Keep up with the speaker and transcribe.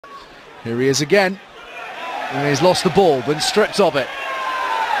Here he is again. And he's lost the ball, been stripped of it.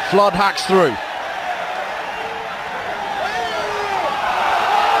 Flood hacks through.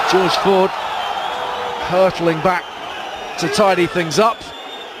 George Ford hurtling back to tidy things up.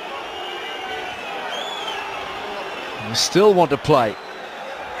 And still want to play.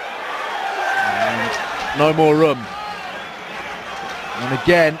 And no more room. And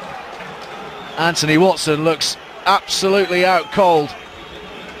again, Anthony Watson looks absolutely out cold.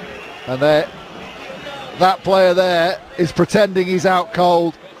 And that player there is pretending he's out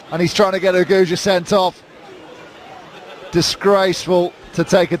cold, and he's trying to get Agulla sent off. Disgraceful to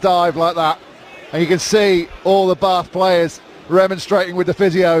take a dive like that. And you can see all the Bath players remonstrating with the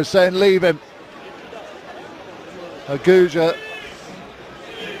physios, saying leave him. Agulla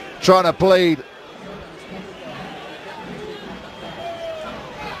trying to plead.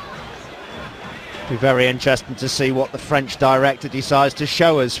 Be very interesting to see what the French director decides to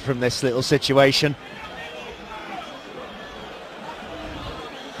show us from this little situation.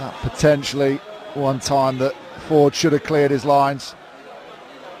 That potentially one time that Ford should have cleared his lines.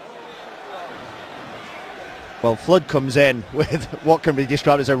 Well, Flood comes in with what can be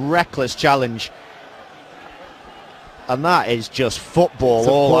described as a reckless challenge. And that is just football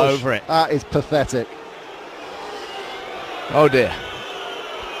all over it. That is pathetic. Oh dear.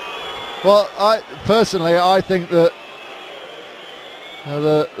 Well, I think that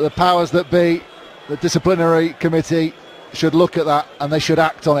the powers that be, the disciplinary committee, should look at that and they should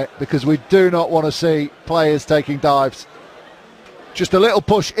act on it, because we do not want to see players taking dives. Just a little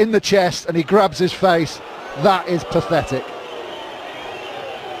push in the chest and he grabs his face. That is pathetic.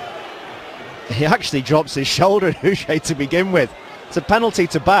 He actually drops his shoulder at Huget to begin with. It's a penalty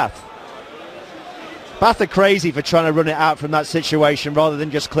to Bath. Bath are crazy for trying to run it out from that situation rather than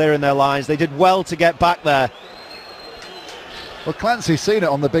just clearing their lines. They did well to get back there. Well, Clancy's seen it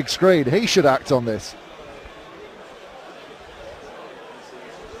on the big screen. He should act on this.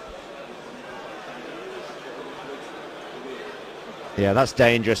 Yeah, that's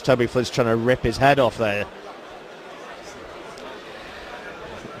dangerous. Toby Flood's trying to rip his head off there.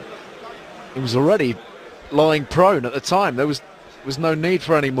 He was already lying prone at the time. There was no need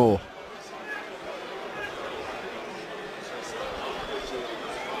for any more.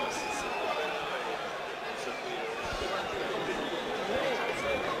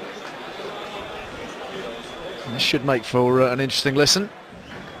 This should make for an interesting listen.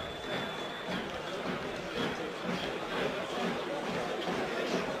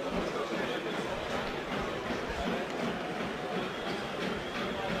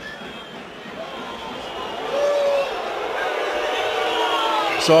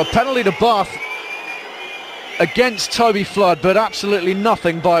 So a penalty to Bath against Toby Flood, but absolutely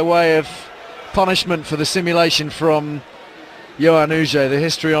nothing by way of punishment for the simulation from Yoann Huget, the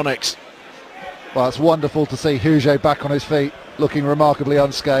histrionics. Well, it's wonderful to see Huget back on his feet, looking remarkably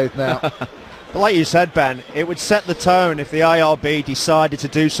unscathed now. But like you said, Ben, it would set the tone if the IRB decided to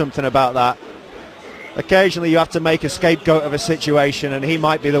do something about that. Occasionally you have to make a scapegoat of a situation, and he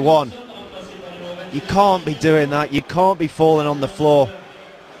might be the one. You can't be doing that. You can't be falling on the floor.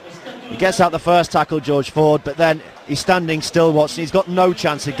 He gets out the first tackle, George Ford, but then he's standing still, Watson. He's got no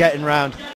chance of getting round.